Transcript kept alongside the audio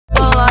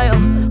moonlight,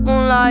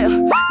 moonlight.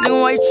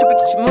 Nigga, why you trippin',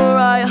 get your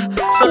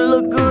Mariah? Shorty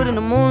look good in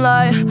the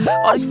moonlight.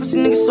 All these pussy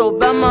niggas so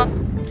bad, man.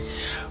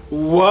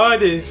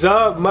 What is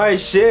up, my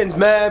shins,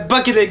 man?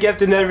 Bucket of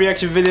gift in that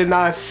reaction video.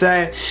 Now I'm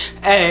saying,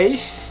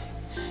 hey,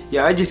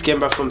 yeah, I just came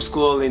back from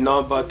school, you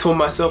know, but I told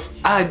myself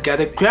I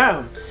gotta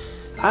grind.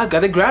 I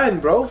gotta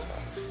grind, bro.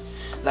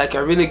 Like, I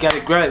really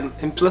gotta grind,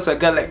 and plus I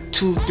got like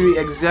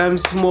 2-3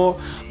 exams tomorrow,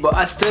 but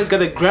I still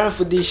gotta grind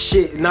for this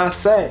shit, you know what I'm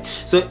saying?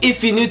 So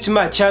if you're new to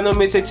my channel,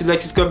 make sure to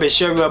like, subscribe, and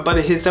share. We're about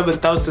to hit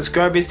 7,000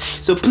 subscribers,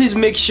 so please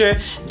make sure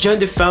join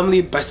the family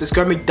by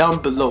subscribing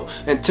down below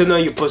and turn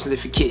on your post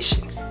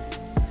notifications.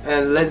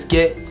 And let's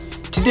get,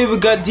 today we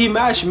got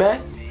Dimash,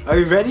 man. Are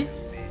you ready?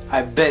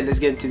 I bet. Let's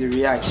get into the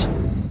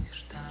reaction.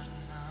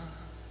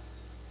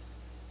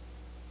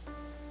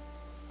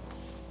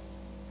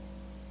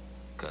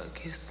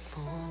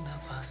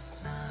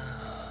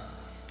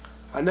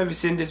 I've never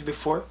seen this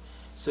before,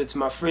 so it's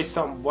my first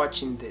time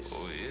watching this.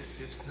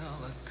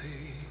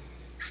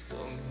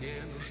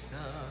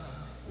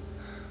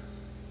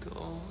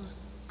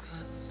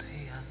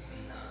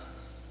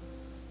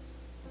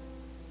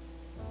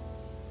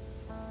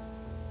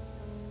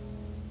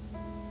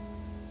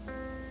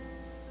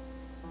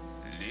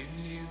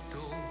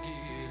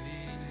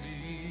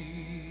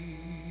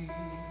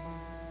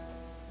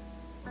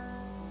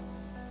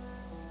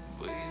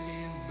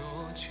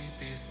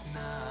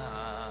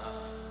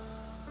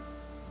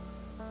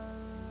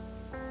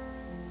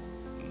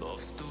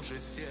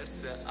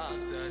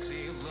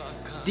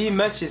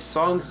 Dimash's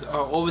songs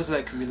are always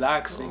like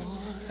relaxing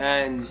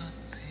and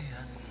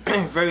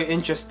very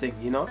interesting,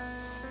 you know?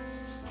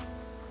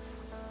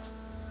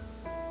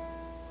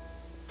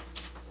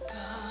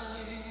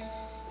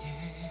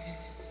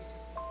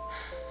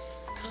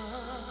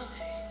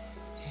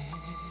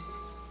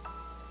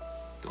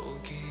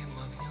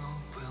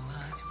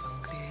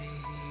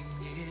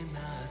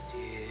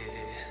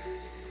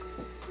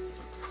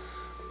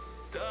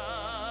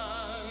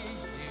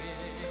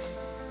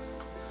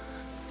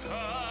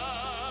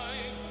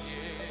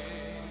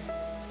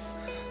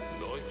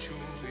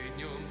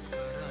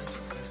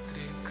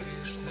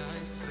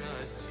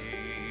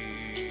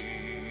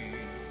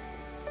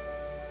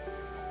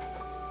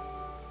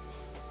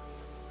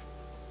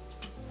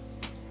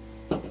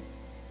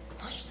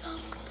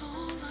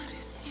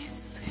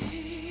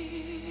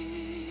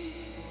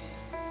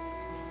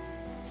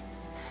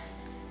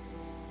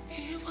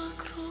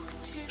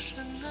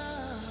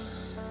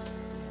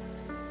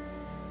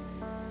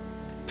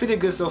 Pretty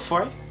good so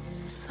far.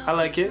 I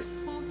like it.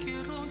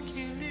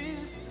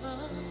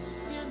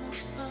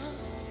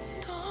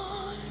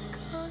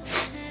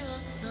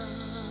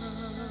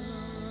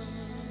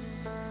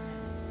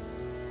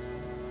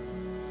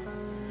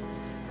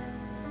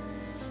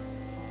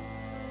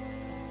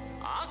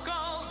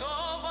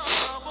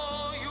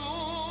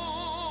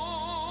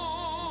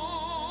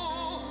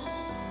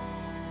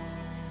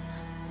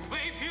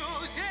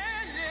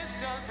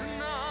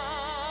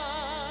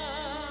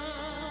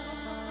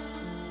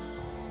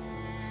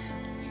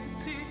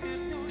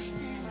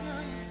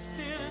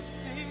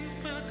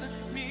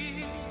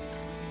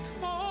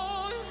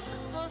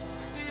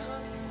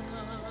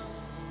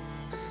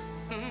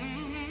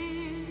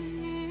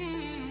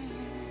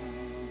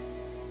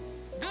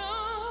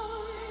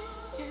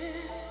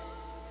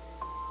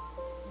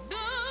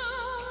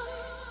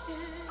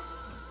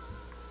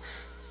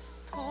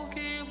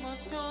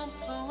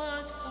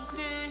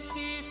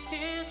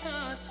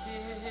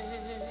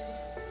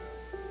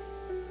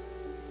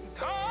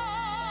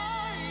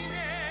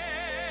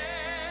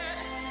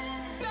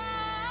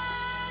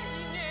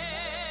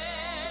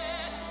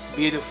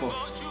 Beautiful.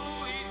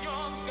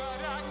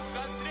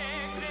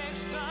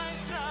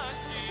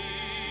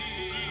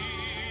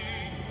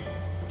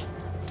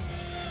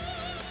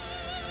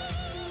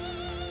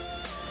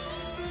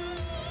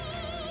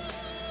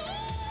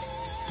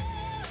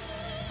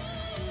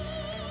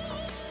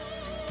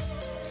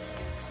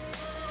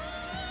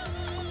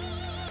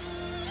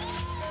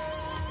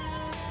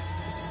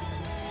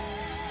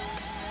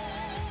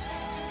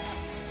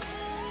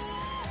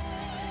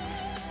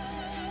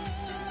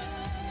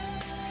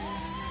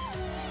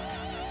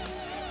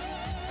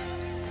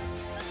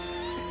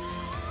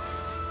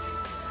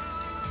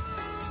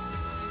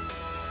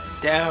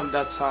 Damn,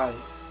 that's high.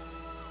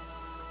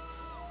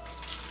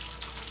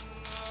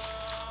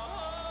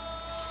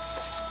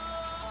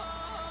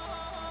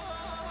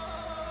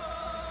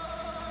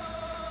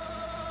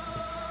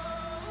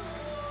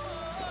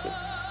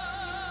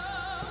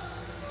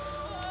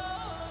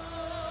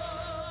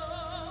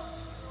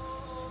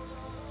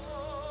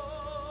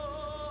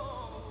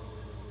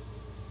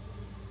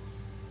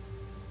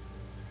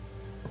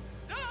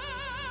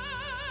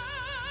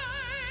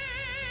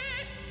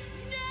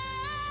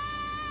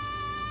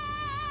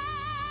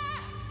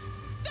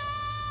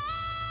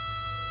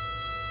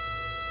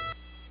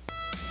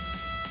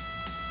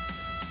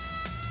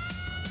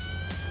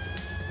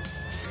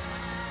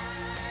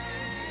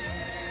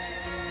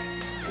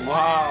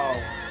 Wow.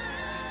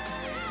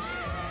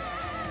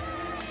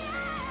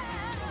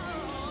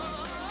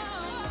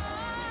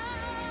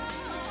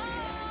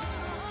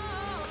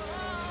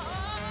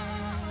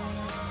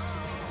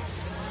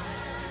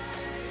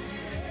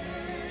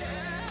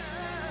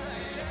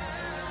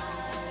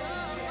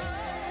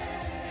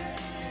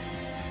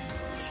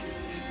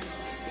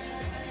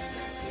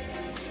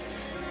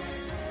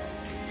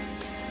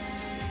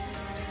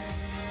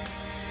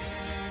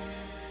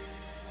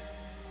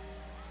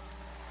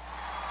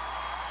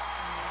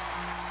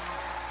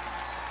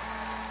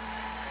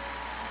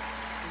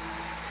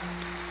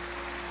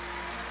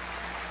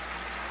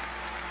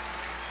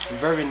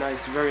 Very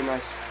nice, very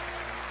nice.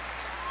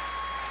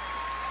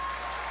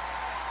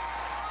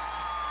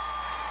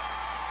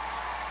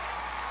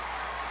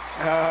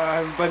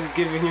 Everybody's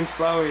giving him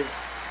flowers.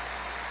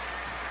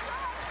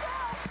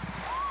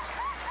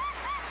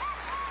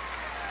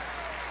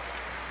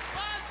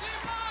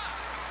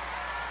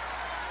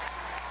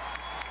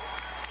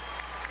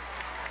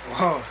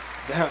 Wow,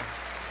 damn.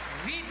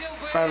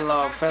 Fan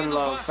love, fan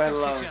love, fan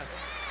love.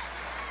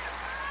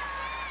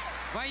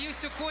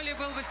 Боюсь, у Коли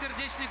был бы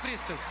сердечный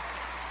приступ.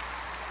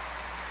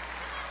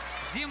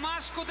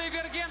 Димаш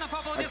Кудайбергенов,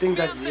 аплодисменты. I think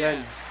that's the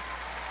end.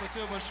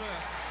 Спасибо большое.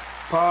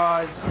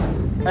 Pause.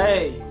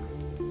 Hey,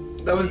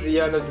 that was the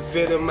end of the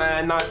video,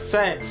 man. Not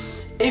saying.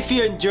 If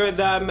you enjoyed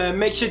that, man,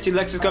 make sure to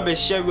like, subscribe, and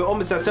share. We're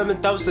almost at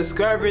 7,000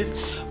 subscribers.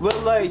 We're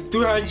like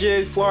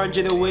 300,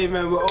 400 away,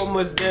 man. We're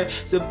almost there.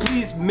 So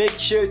please make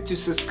sure to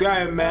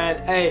subscribe,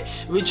 man. Hey,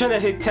 we're trying to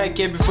hit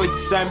 10K before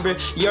December.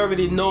 You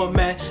already know,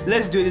 man.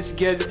 Let's do this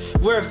together.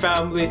 We're a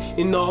family,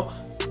 you know.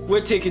 We're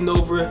taking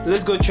over.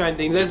 Let's go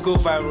trending. Let's go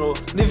viral.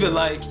 Leave a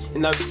like,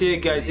 and I'll see you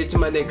guys into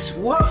my next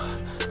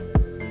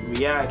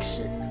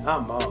reaction.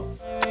 I'm out.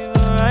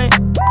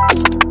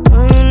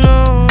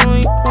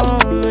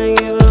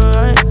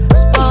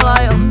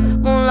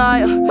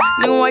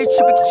 Nigga, why you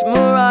trippin'? Get your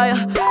Mariah.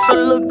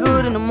 Shorty look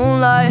good in the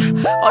moonlight.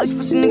 All these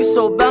pussy niggas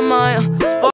so bad, man.